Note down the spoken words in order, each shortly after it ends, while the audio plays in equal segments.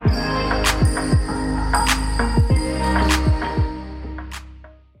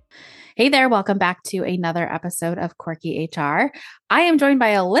Hey there, welcome back to another episode of Quirky HR. I am joined by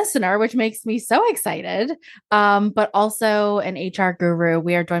a listener, which makes me so excited, but also an HR guru.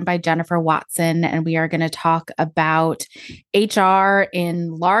 We are joined by Jennifer Watson, and we are going to talk about HR in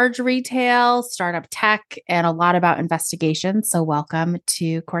large retail, startup tech, and a lot about investigations. So, welcome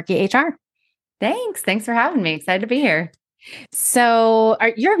to Quirky HR. Thanks. Thanks for having me. Excited to be here. So,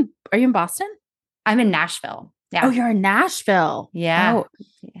 are you in Boston? I'm in Nashville. Yeah. Oh, you're in Nashville. Yeah. Oh,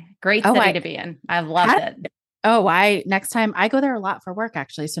 Great city to be in. I've loved it. Oh, next time I go there a lot for work,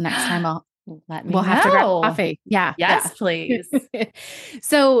 actually. So next time we'll have to grab coffee. Yeah. Yes, please.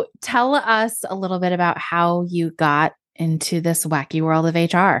 So tell us a little bit about how you got into this wacky world of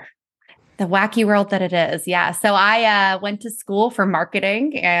HR. The wacky world that it is. Yeah. So I went to school for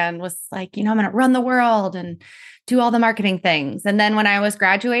marketing and was like, I'm going to run the world and do all the marketing things. And then when I was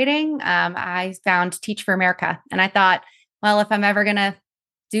graduating, I found Teach for America. And I thought, well, if I'm ever going to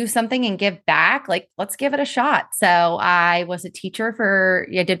do something and give back, let's give it a shot. So I was a teacher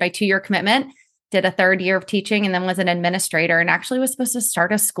I did my 2-year commitment, did a 3rd year of teaching, and then was an administrator and actually was supposed to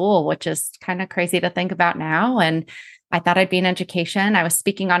start a school, which is kind of crazy to think about now. And I thought I'd be in education. I was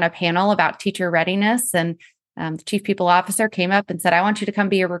speaking on a panel about teacher readiness, and the chief people officer came up and said, "I want you to come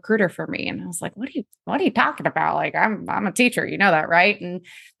be a recruiter for me." And I was like, "What are you talking about? Like, I'm a teacher, you know that, right?"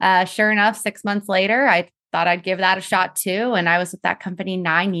 And sure enough, 6 months later, I thought I'd give that a shot too. And I was with that company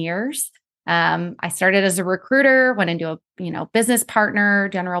 9 years. I started as a recruiter, went into a general business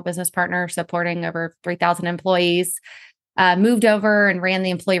partner, supporting over 3,000 employees. Moved over and ran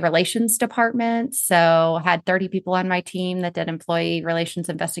the employee relations department. So had 30 people on my team that did employee relations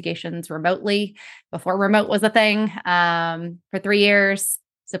investigations remotely before remote was a thing. For 3 years,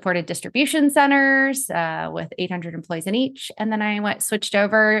 supported distribution centers with 800 employees in each. And then I switched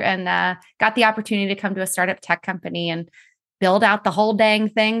over and got the opportunity to come to a startup tech company and build out the whole dang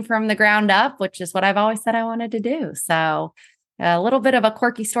thing from the ground up, which is what I've always said I wanted to do. So a little bit of a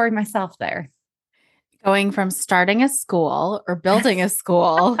quirky story myself there. Going from starting a school or building a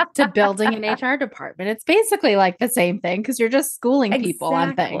school to building an HR department. It's basically like the same thing because you're just schooling people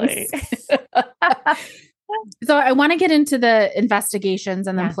on things. So I want to get into the investigations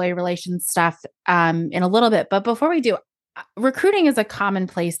and the employee relations stuff in a little bit. But before we do, recruiting is a common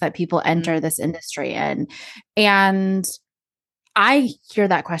place that people enter this industry in. And I hear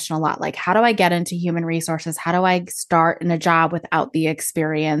that question a lot. Like, how do I get into human resources? How do I start in a job without the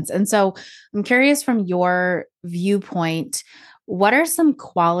experience? And so I'm curious from your viewpoint, what are some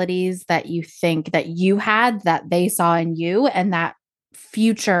qualities that you think that you had that they saw in you and that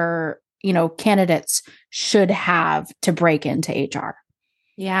future, candidates should have to break into HR?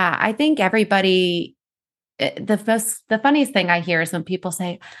 Yeah, I think everybody, the funniest thing I hear is when people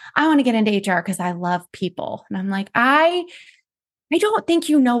say, "I want to get into HR because I love people." And I'm like, I don't think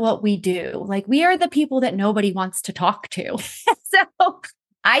you know what we do. Like, we are the people that nobody wants to talk to. So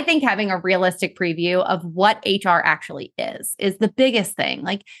I think having a realistic preview of what HR actually is the biggest thing.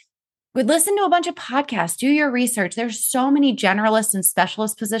 Like, listen to a bunch of podcasts, do your research. There's so many generalist and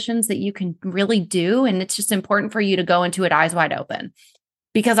specialist positions that you can really do. And it's just important for you to go into it eyes wide open.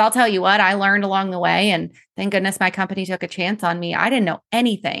 Because I'll tell you what, I learned along the way. And thank goodness my company took a chance on me. I didn't know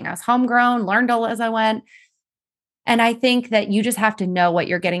anything. I was homegrown, learned as I went. And I think that you just have to know what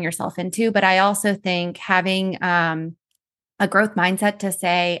you're getting yourself into. But I also think having a growth mindset to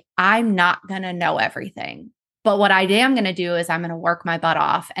say, I'm not going to know everything. But what I am going to do is I'm going to work my butt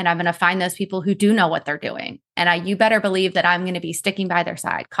off and I'm going to find those people who do know what they're doing. And you better believe that I'm going to be sticking by their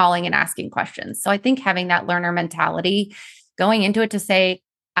side, calling and asking questions. So I think having that learner mentality, going into it to say,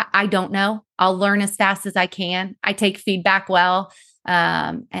 I don't know, I'll learn as fast as I can. I take feedback well.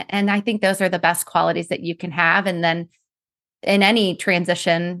 And I think those are the best qualities that you can have. And then in any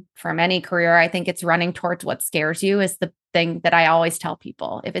transition from any career, I think it's running towards what scares you is the thing that I always tell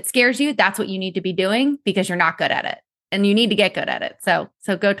people. If it scares you, that's what you need to be doing because you're not good at it and you need to get good at it. So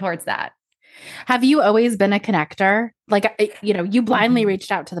go towards that. Have you always been a connector? Like, you blindly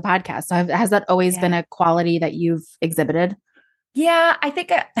reached out to the podcast. So has that always been a quality that you've exhibited? Yeah, I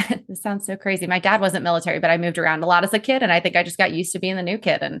think this sounds so crazy. My dad wasn't military, but I moved around a lot as a kid. And I think I just got used to being the new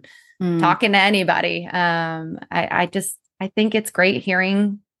kid and talking to anybody. I think it's great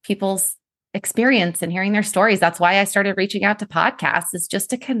hearing people's experience and hearing their stories. That's why I started reaching out to podcasts, is just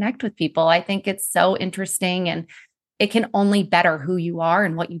to connect with people. I think it's so interesting and it can only better who you are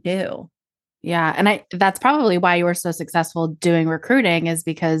and what you do. Yeah. And that's probably why you were so successful doing recruiting, is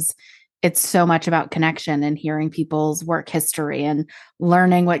because it's so much about connection and hearing people's work history and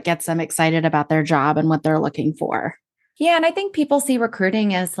learning what gets them excited about their job and what they're looking for. Yeah. And I think people see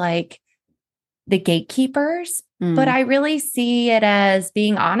recruiting as like the gatekeepers, but Mm. I really see it as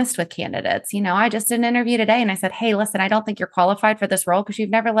being honest with candidates. I just did an interview today and I said, hey, listen, I don't think you're qualified for this role because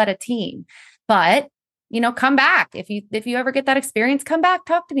you've never led a team, but come back. If you ever get that experience, come back,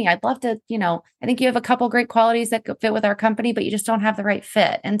 talk to me. I'd love to, I think you have a couple great qualities that could fit with our company, but you just don't have the right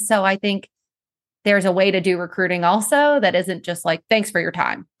fit. And so I think there's a way to do recruiting also that isn't just like, thanks for your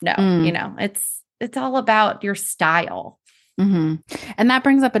time. No, it's all about your style. Mm-hmm. And that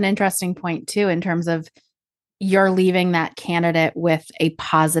brings up an interesting point too, in terms of you're leaving that candidate with a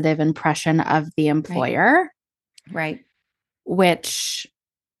positive impression of the employer. Right. Which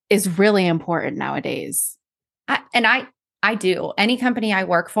is really important nowadays. I do. Any company I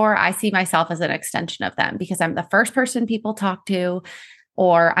work for, I see myself as an extension of them because I'm the first person people talk to,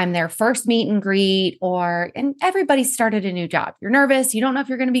 or I'm their first meet and greet, and everybody started a new job. You're nervous. You don't know if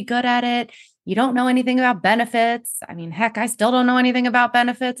you're going to be good at it. You don't know anything about benefits. I mean, heck, I still don't know anything about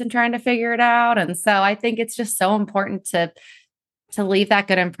benefits and trying to figure it out. And so I think it's just so important to leave that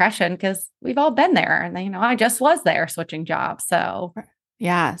good impression because we've all been there. And, I just was there switching jobs. So,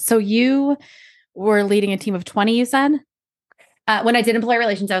 yeah. So you were leading a team of 20, you said? When I did employee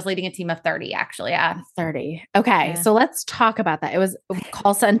relations, I was leading a team of 30, actually. Yeah. 30. Okay. Yeah. So let's talk about that. It was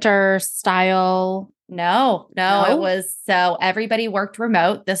call center style. No, it was, so everybody worked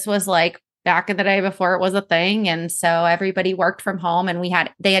remote. This was like back in the day before it was a thing. And so everybody worked from home and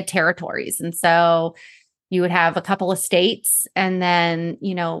they had territories. And so you would have a couple of states and then,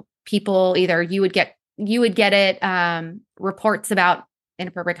 people either you would get it, reports about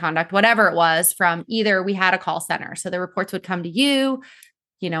inappropriate conduct, whatever it was from either we had a call center. So the reports would come to you,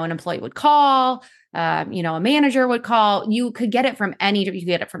 an employee would call, a manager would call. You could get it from you could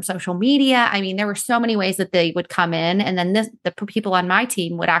get it from social media. I mean, there were so many ways that they would come in. And then the people on my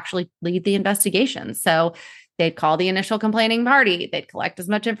team would actually lead the investigation. So they'd call the initial complaining party. They'd collect as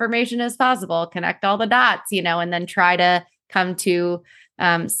much information as possible, connect all the dots, and then try to come to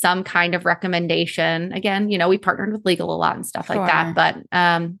some kind of recommendation. Again, we partnered with legal a lot and stuff like that,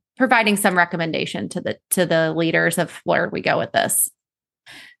 but providing some recommendation to the leaders of where we go with this.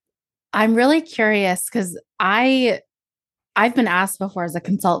 I'm really curious because I've been asked before as a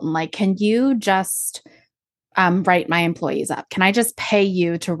consultant, like, can you just write my employees up? Can I just pay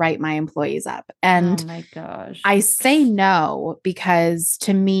you to write my employees up? And oh my gosh, I say no, because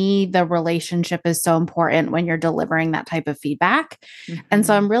to me, the relationship is so important when you're delivering that type of feedback. Mm-hmm. And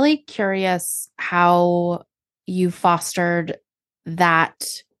so I'm really curious how you fostered that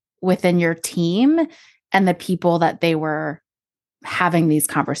within your team and the people that they were having these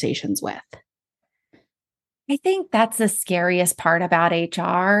conversations with. I think that's the scariest part about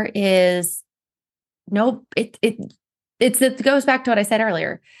HR is it goes back to what I said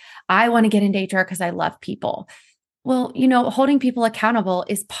earlier. I want to get into HR because I love people. Well, holding people accountable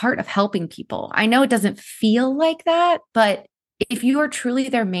is part of helping people. I know it doesn't feel like that, but if you are truly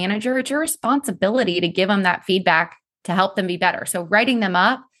their manager, it's your responsibility to give them that feedback to help them be better. So writing them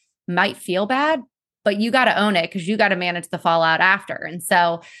up might feel bad, but you got to own it because you got to manage the fallout after. And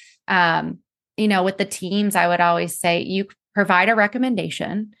so, with the teams, I would always say you provide a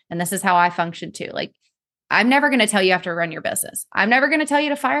recommendation. And this is how I function too. Like, I'm never going to tell you have to run your business. I'm never going to tell you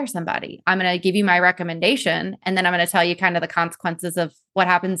to fire somebody. I'm going to give you my recommendation. And then I'm going to tell you kind of the consequences of what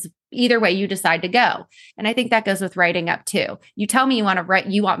happens either way you decide to go. And I think that goes with writing up too. You tell me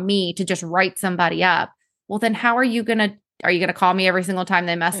you want me to just write somebody up. Well, then how are you going to call me every single time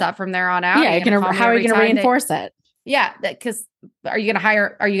they mess up from there on out? Yeah. How are you going to reinforce it? Yeah. Because are you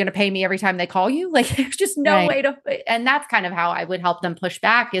going to pay me every time they call you? Like, there's just no way to, and that's kind of how I would help them push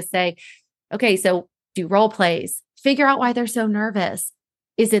back is say, okay, so do role plays, figure out why they're so nervous.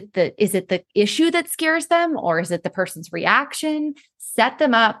 Is it the issue that scares them, or is it the person's reaction? Set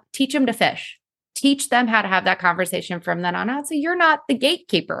them up, teach them to fish, teach them how to have that conversation from then on out. So you're not the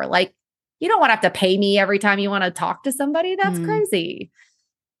gatekeeper. Like, you don't want to have to pay me every time you want to talk to somebody. That's crazy.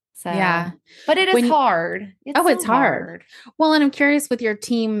 So, yeah, but it is hard. It's hard. Well, and I'm curious with your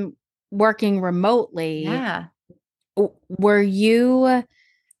team working remotely. Yeah. Were you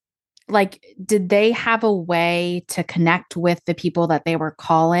like, did they have a way to connect with the people that they were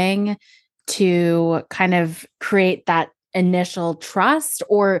calling to kind of create that initial trust,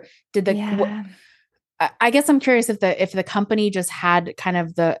 or did I guess I'm curious if the company just had kind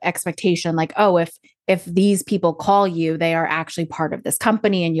of the expectation like, oh, if these people call you, they are actually part of this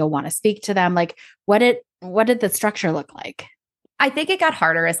company and you'll want to speak to them. Like, what did the structure look like? I think it got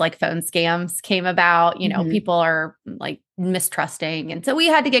harder as like phone scams came about, people are like mistrusting. And so we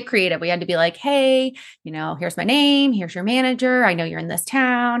had to get creative. We had to be like, hey, here's my name. Here's your manager. I know you're in this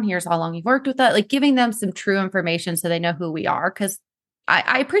town. Here's how long you've worked with us. Like giving them some true information so they know who we are. Cause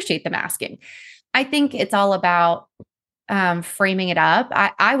I appreciate them asking. I think it's all about framing it up.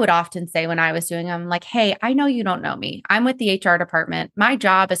 I would often say when I was doing, I'm like, hey, I know you don't know me. I'm with the HR department. My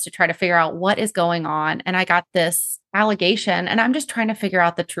job is to try to figure out what is going on. And I got this allegation and I'm just trying to figure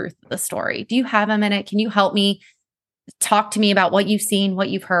out the truth of the story. Do you have a minute? Can you help me talk to me about what you've seen, what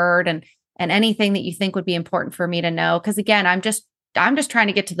you've heard, and anything that you think would be important for me to know? Because again, I'm just trying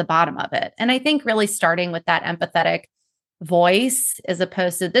to get to the bottom of it. And I think really starting with that empathetic voice as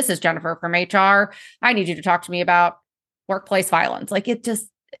opposed to, this is Jennifer from HR. I need you to talk to me about workplace violence. Like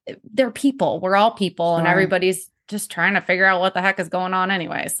they're people. We're all people, and everybody's just trying to figure out what the heck is going on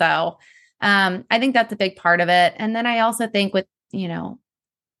anyway. So I think that's a big part of it. And then I also think with,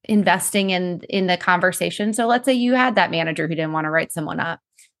 investing in the conversation. So let's say you had that manager who didn't want to write someone up.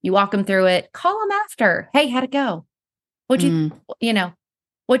 You walk them through it, call them after. Hey, how'd it go? What'd you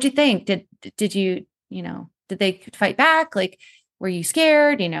think? Did you, did they fight back? Like, were you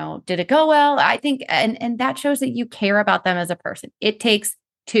scared? Did it go well? I think, and that shows that you care about them as a person. It takes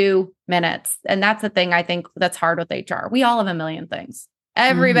 2 minutes. And that's the thing I think that's hard with HR. We all have a million things.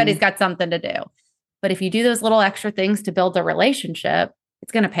 Everybody's got something to do. But if you do those little extra things to build a relationship,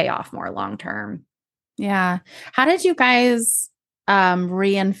 it's going to pay off more long-term. Yeah. How did you guys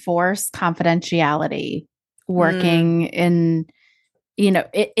reinforce confidentiality working in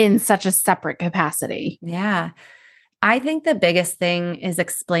such a separate capacity? Yeah. I think the biggest thing is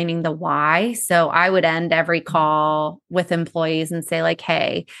explaining the why. So I would end every call with employees and say like,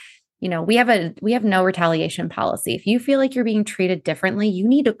 hey, we have no retaliation policy. If you feel like you're being treated differently, you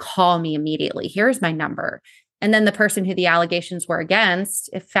need to call me immediately. Here's my number. And then the person who the allegations were against,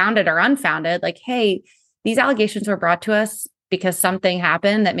 if founded or unfounded, like, hey, these allegations were brought to us because something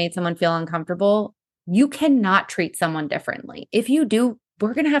happened that made someone feel uncomfortable. You cannot treat someone differently. If you do,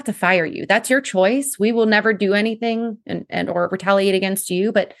 we're going to have to fire you. That's your choice. We will never do anything and or retaliate against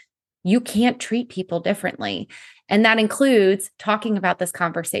you, but you can't treat people differently. And that includes talking about this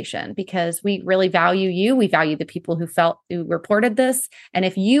conversation because we really value you. We value the people who reported this. And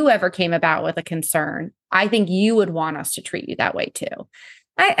if you ever came about with a concern, I think you would want us to treat you that way too.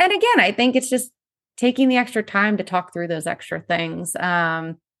 And again, I think it's just taking the extra time to talk through those extra things.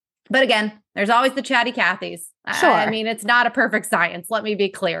 But again, there's always the chatty Cathys. Sure. I mean, it's not a perfect science. Let me be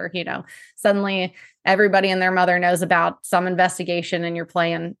clear. Suddenly everybody and their mother knows about some investigation and you're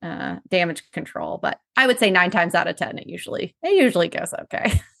playing damage control. But I would say 9 times out of 10, it usually goes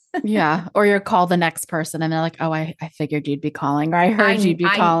okay. Yeah. Or you call the next person and they're like, oh, I figured you'd be calling, or I heard you'd be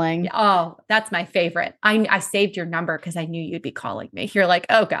calling. Oh, that's my favorite. I saved your number because I knew you'd be calling me. You're like,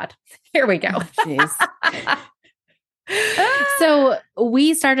 oh God, here we go. Jeez. So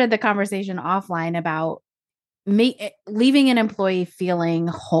we started the conversation offline about leaving an employee feeling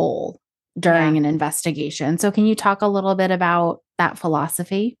whole during an investigation. So can you talk a little bit about that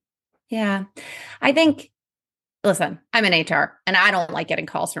philosophy? Yeah, I think, listen, I'm in HR and I don't like getting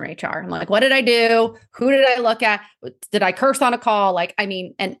calls from HR. I'm like, what did I do? Who did I look at? Did I curse on a call? Like, I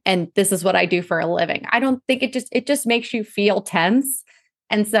mean, and this is what I do for a living. I don't think it just makes you feel tense.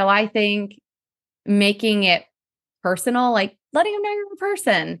 And so I think making it personal, like letting them know you're a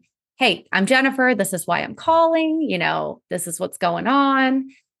person. Hey, I'm Jennifer. This is why I'm calling. This is what's going on.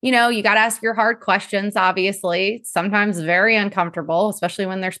 You got to ask your hard questions, obviously. Sometimes very uncomfortable, especially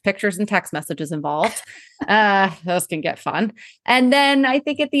when there's pictures and text messages involved. Those can get fun. And then I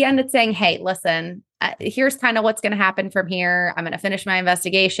think at the end, it's saying, hey, listen, here's kind of what's going to happen from here. I'm going to finish my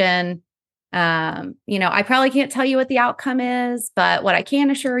investigation. I probably can't tell you what the outcome is, but what I can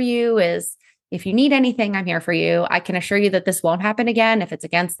assure you is if you need anything, I'm here for you. I can assure you that this won't happen again if it's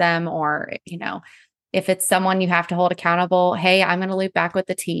against them or, if it's someone you have to hold accountable. Hey, I'm going to loop back with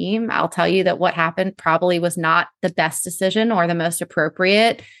the team. I'll tell you that what happened probably was not the best decision or the most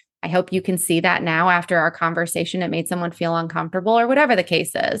appropriate. I hope you can see that now after our conversation. It made someone feel uncomfortable or whatever the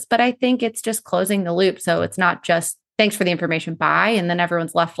case is. But I think it's just closing the loop. So it's not just thanks for the information, bye. And then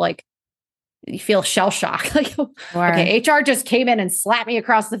everyone's left like, you feel shell shock. Like, okay, HR just came in and slapped me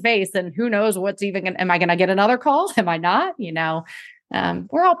across the face and who knows what's even am I going to get another call? Am I not?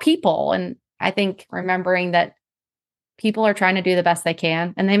 We're all people. And I think remembering that people are trying to do the best they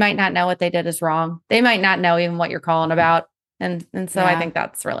can and they might not know what they did is wrong. They might not know even what you're calling about. And so I think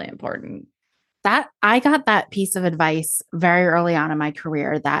that's really important. That I got that piece of advice very early on in my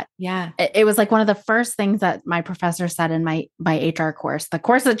career that it was like one of the first things that my professor said in my HR course, the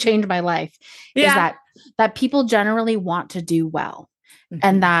course that changed my life, is that people generally want to do well.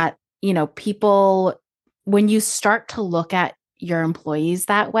 And that, people, when you start to look at your employees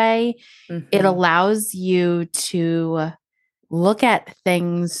that way, it allows you to look at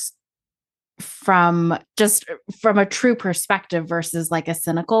things from a true perspective versus like a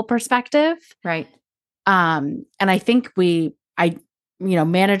cynical perspective. Right. And I think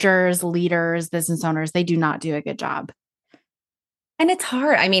managers, leaders, business owners, they do not do a good job. And it's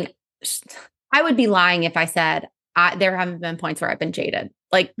hard. I mean, I would be lying if I said there haven't been points where I've been jaded.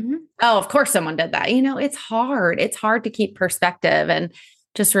 Like, oh, of course someone did that. It's hard. It's hard to keep perspective and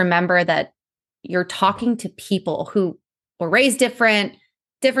just remember that you're talking to people who were raised different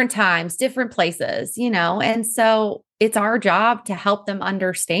times, different places, and so it's our job to help them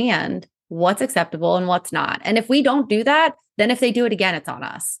understand what's acceptable and what's not. And if we don't do that, then if they do it again, it's on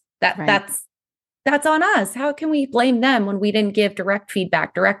us. That's on us. How can we blame them when we didn't give direct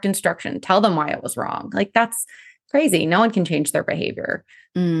feedback, direct instruction, tell them why it was wrong? Like, that's crazy. No one can change their behavior.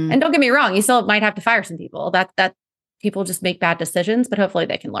 And don't get me wrong, you still might have to fire some people. That people just make bad decisions, but hopefully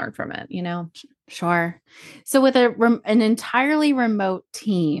they can learn from it, Sure. So with an entirely remote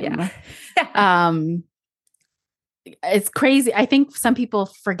team, it's crazy. I think some people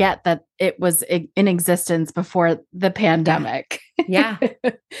forget that it was in existence before the pandemic. Yeah.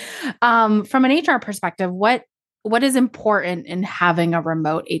 From an HR perspective, what is important in having a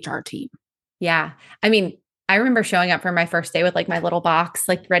remote HR team? Yeah. I mean, I remember showing up for my first day with like my little box,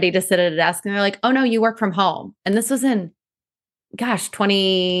 like ready to sit at a desk. And they're like, oh no, you work from home. And this was in,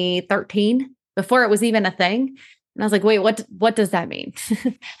 2013, before it was even a thing. And I was like, wait, what does that mean?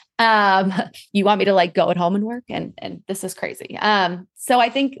 You want me to like go at home and work? And this is crazy. So I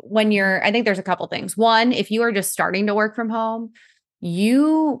think I think there's a couple things. One, if you are just starting to work from home,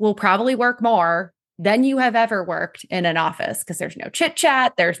 you will probably work more than you have ever worked in an office because there's no chit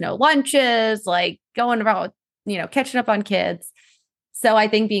chat, there's no lunches, like going about, catching up on kids. So I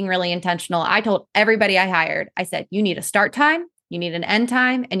think being really intentional, I told everybody I hired, I said, you need a start time, you need an end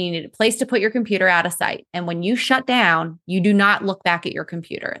time, and you need a place to put your computer out of sight. And when you shut down, you do not look back at your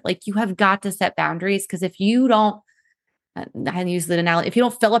computer. Like, you have got to set boundaries, because if you don't, I use the analogy, if you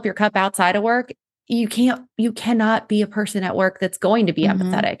don't fill up your cup outside of work, you cannot be a person at work that's going to be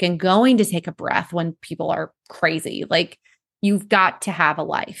empathetic and going to take a breath when people are crazy. Like, you've got to have a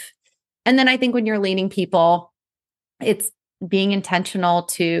life. And then I think when you're leading people, it's being intentional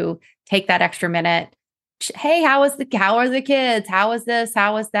to take that extra minute. Hey, how are the kids? How is this?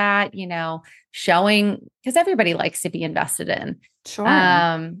 How is that? Showing, because everybody likes to be invested in. Sure.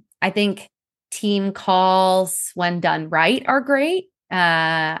 I think team calls, when done right, are great. We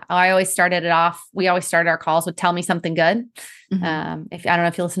always started our calls with "Tell me something good." If I don't know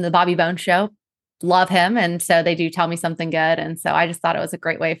if you listen to the Bobby Bones show, love him, and so they do "Tell me something good." And so I just thought it was a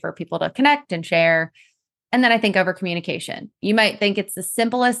great way for people to connect and share. And then I think over communication. You might think it's the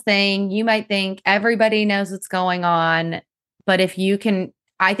simplest thing. You might think everybody knows what's going on, but if you can,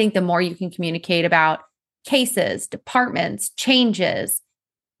 I think the more you can communicate about cases, departments, changes,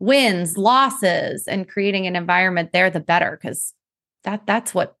 wins, losses, and creating an environment there, the better, because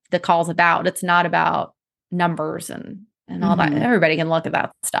that's what the call's about. It's not about numbers and all that. Everybody can look at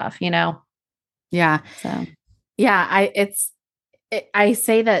that stuff, Yeah. So, yeah, I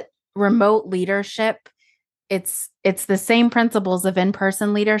say that remote leadership, it's the same principles of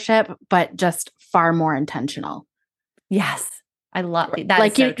in-person leadership, but just far more intentional. Yes. I love that.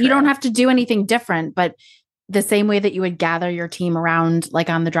 Like, you don't have to do anything different, but the same way that you would gather your team around, like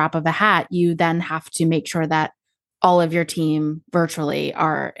on the drop of a hat, you then have to make sure that all of your team virtually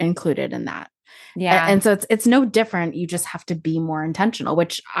are included in that. Yeah. And so it's no different. You just have to be more intentional,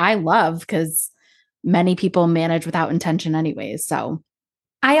 which I love, because many people manage without intention anyways. So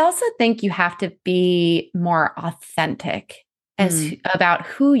I also think you have to be more authentic about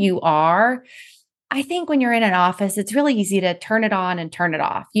who you are. I think when you're in an office, it's really easy to turn it on and turn it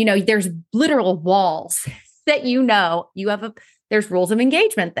off. There's literal walls that there's rules of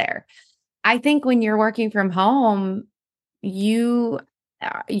engagement there. I think when you're working from home, you're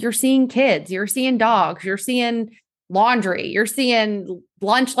seeing kids, you're seeing dogs, you're seeing laundry, you're seeing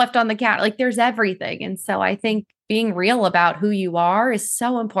lunch left on the counter. Like, there's everything. And so I think being real about who you are is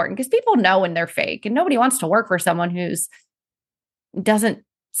so important, because people know when they're fake, and nobody wants to work for someone who's doesn't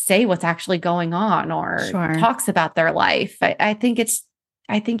say what's actually going on or talks about their life. I think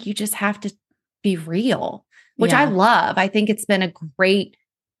you just have to be real, which I love. I think it's been a great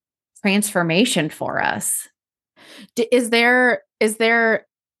transformation for us. Is there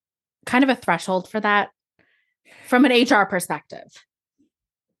kind of a threshold for that from an HR perspective?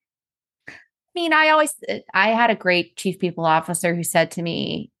 I mean, I had a great chief people officer who said to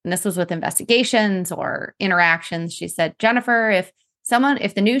me, and this was with investigations or interactions, she said, Jennifer, if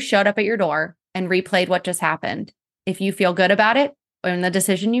the news showed up at your door and replayed what just happened, if you feel good about it and the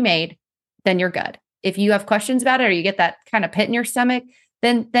decision you made, then you're good. If you have questions about it, or you get that kind of pit in your stomach,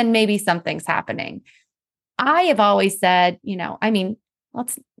 then maybe something's happening. I have always said, I mean,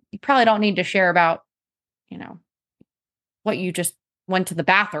 you probably don't need to share about, what you just went to the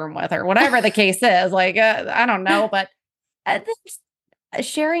bathroom with or whatever the case is. Like, I don't know, but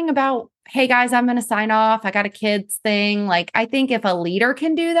sharing about, hey guys, I'm going to sign off. I got a kids thing. Like, I think if a leader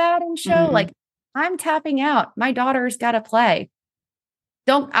can do that and show like, I'm tapping out, my daughter's got to play.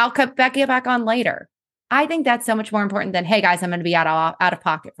 I'll get back on later. I think that's so much more important than, hey guys, I'm going to be out of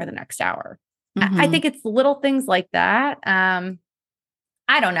pocket for the next hour. I think it's little things like that. I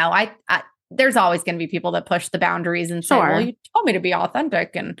don't know. I there's always going to be people that push the boundaries and say, well, you told me to be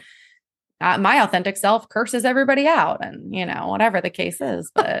authentic, and my authentic self curses everybody out, and whatever the case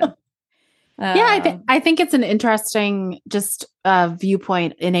is. But yeah, I think it's an interesting just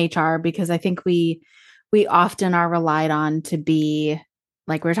viewpoint in HR, because I think we often are relied on to be,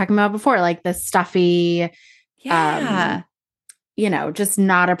 like we were talking about before, like the stuffy, just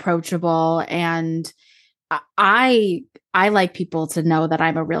not approachable. And I like people to know that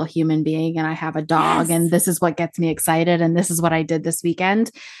I'm a real human being and I have a dog, and this is what gets me excited, and this is what I did this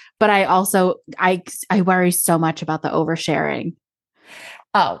weekend. But I also, I worry so much about the oversharing.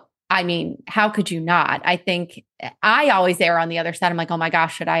 Oh, I mean, how could you not? I think I always err on the other side. I'm like, oh my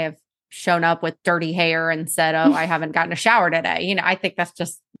gosh, should I have shown up with dirty hair and said, oh, I haven't gotten a shower today? I think that's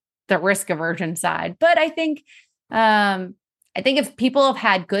just the risk aversion side. But I think if people have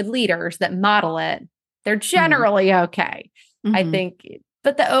had good leaders that model it, they're generally okay. I think,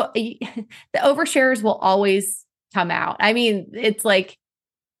 but the overshares will always come out. I mean, it's like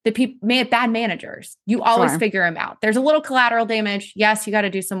bad managers. You always figure them out. There's a little collateral damage. Yes, you got to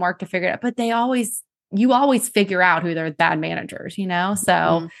do some work to figure it out, but you always figure out who they're bad managers,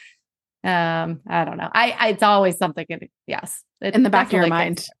 So, I don't know. It's always something. Yes. In the back of your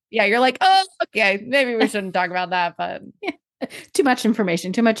mind. Yeah. You're like, oh, okay, maybe we shouldn't talk about that, but too much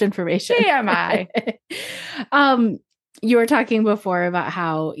information. TMI. You were talking before about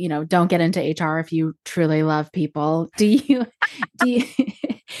how, don't get into HR if you truly love people. Do you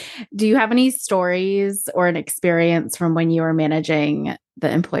have any stories or an experience from when you were managing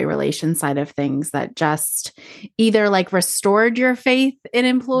the employee relations side of things that just either like restored your faith in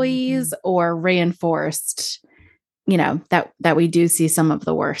employees or reinforced, that we do see some of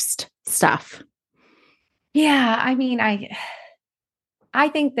the worst stuff? Yeah. I mean, I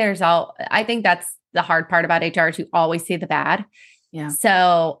think that's the hard part about HR, is you always see the bad. Yeah.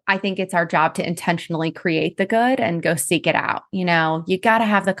 So I think it's our job to intentionally create the good and go seek it out. You got to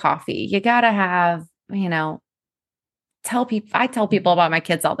have the coffee. You got to have, I tell people about my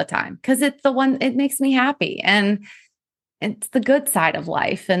kids all the time because it makes me happy and it's the good side of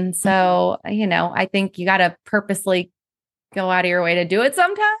life. And so, I think you got to purposely go out of your way to do it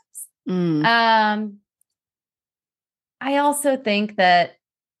sometimes. I also think that,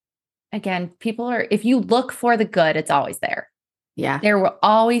 again, if you look for the good, it's always there. Yeah. There will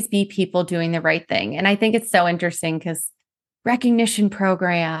always be people doing the right thing. And I think it's so interesting because recognition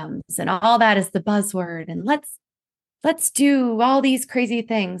programs and all that is the buzzword. And let's do all these crazy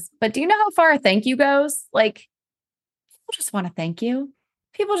things. But do you know how far a thank you goes? Like, people just want to thank you.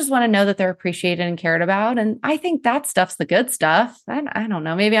 People just want to know that they're appreciated and cared about. And I think that stuff's the good stuff. I don't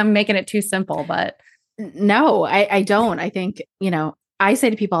know. Maybe I'm making it too simple, but no, I don't. I think, I say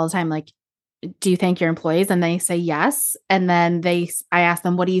to people all the time, like, do you thank your employees? And they say yes. And then I ask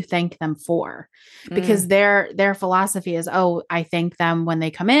them, what do you thank them for? Because their philosophy is, oh, I thank them when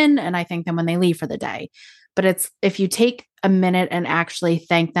they come in and I thank them when they leave for the day. But if you take a minute and actually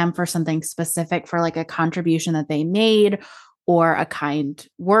thank them for something specific, for like a contribution that they made or a kind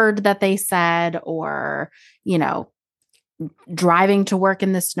word that they said, or, driving to work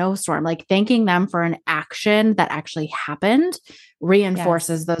in the snowstorm, like thanking them for an action that actually happened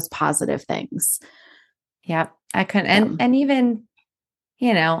reinforces those positive things. Yeah, I couldn't. And even,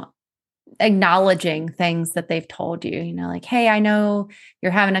 acknowledging things that they've told you, like, hey, I know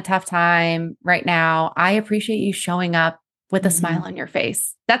you're having a tough time right now. I appreciate you showing up with a smile on your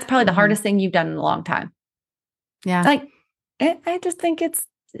face. That's probably the hardest thing you've done in a long time. Yeah. Like, I just think it's,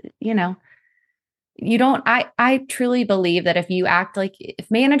 you don't, I truly believe that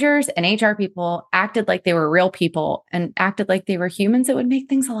if managers and HR people acted like they were real people and acted like they were humans, it would make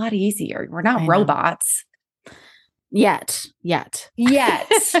things a lot easier. We're not robots. Yet.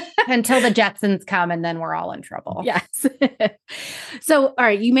 Until the Jetsons come and then we're all in trouble. Yes. So, all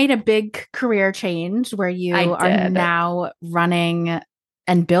right, you made a big career change where you are now running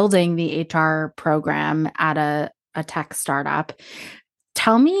and building the HR program at a tech startup.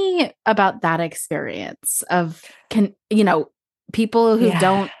 Tell me about that experience of, people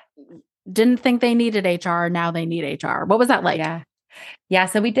who didn't think they needed HR, now they need HR. What was that like? Yeah. Yeah.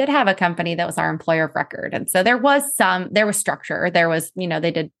 So we did have a company that was our employer of record. And so there was structure. There was,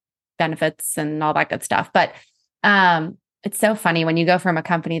 they did benefits and all that good stuff. But it's so funny when you go from a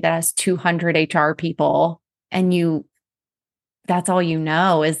company that has 200 HR people and that's all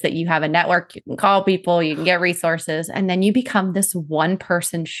is that you have a network, you can call people, you can get resources, and then you become this one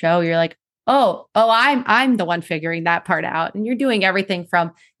person show. You're like, I'm the one figuring that part out. And you're doing everything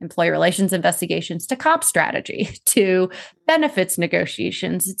from employee relations investigations to comp strategy to benefits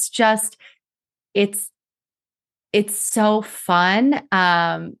negotiations. It's so fun.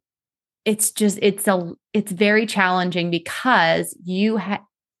 It's very challenging because you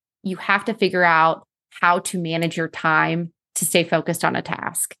have to figure out how to manage your time to stay focused on a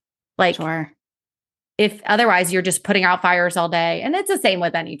task. Like, sure. If otherwise you're just putting out fires all day, and it's the same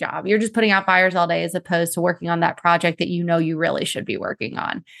with any job, you're just putting out fires all day as opposed to working on that project that you really should be working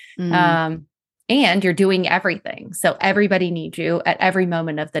on. And you're doing everything. So everybody needs you at every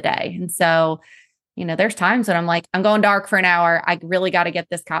moment of the day. And so, there's times when I'm like, I'm going dark for an hour. I really got to get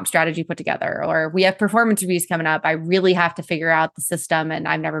this comp strategy put together, or we have performance reviews coming up. I really have to figure out the system and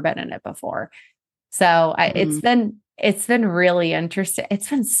I've never been in it before. So it's been really interesting. It's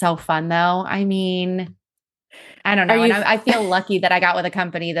been so fun though. I mean, I don't know. And I feel lucky that I got with a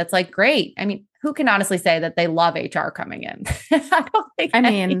company that's like, great. I mean, who can honestly say that they love HR coming in?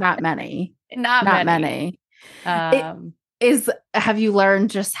 Not many. Not many. Have you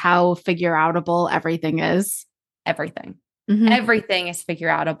learned just how figure outable everything is? Everything. Mm-hmm. Everything is figure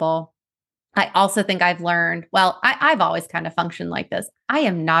outable. I also think I've learned, I've always kind of functioned like this. I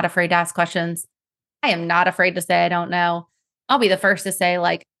am not afraid to ask questions. I am not afraid to say I don't know. I'll be the first to say,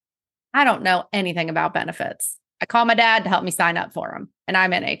 like, I don't know anything about benefits. I call my dad to help me sign up for them, and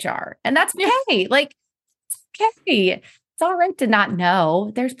I'm in HR, and that's okay. Like, it's okay. It's all right to not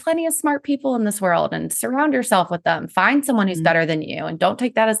know. There's plenty of smart people in this world, and surround yourself with them. Find someone who's better than you, and don't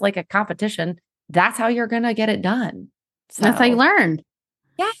take that as like a competition. That's how you're going to get it done. So, that's how you learn.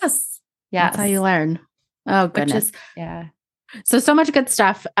 Yes. That's how you learn. Oh, goodness. So much good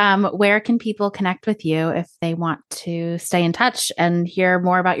stuff. Where can people connect with you if they want to stay in touch and hear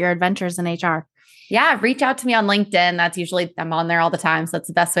more about your adventures in HR? Yeah, reach out to me on LinkedIn. That's usually, I'm on there all the time. So that's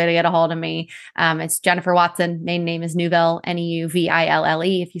the best way to get a hold of me. It's Jennifer Watson. Main name is Neuville,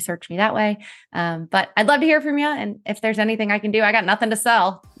 Neuville, if you search me that way. But I'd love to hear from you. And if there's anything I can do, I got nothing to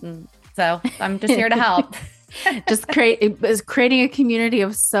sell. So I'm just here to help. Just creating a community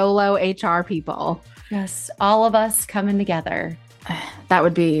of solo HR people. Yes, all of us coming together.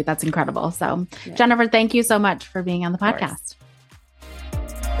 That's incredible. So Jennifer, thank you so much for being on the podcast.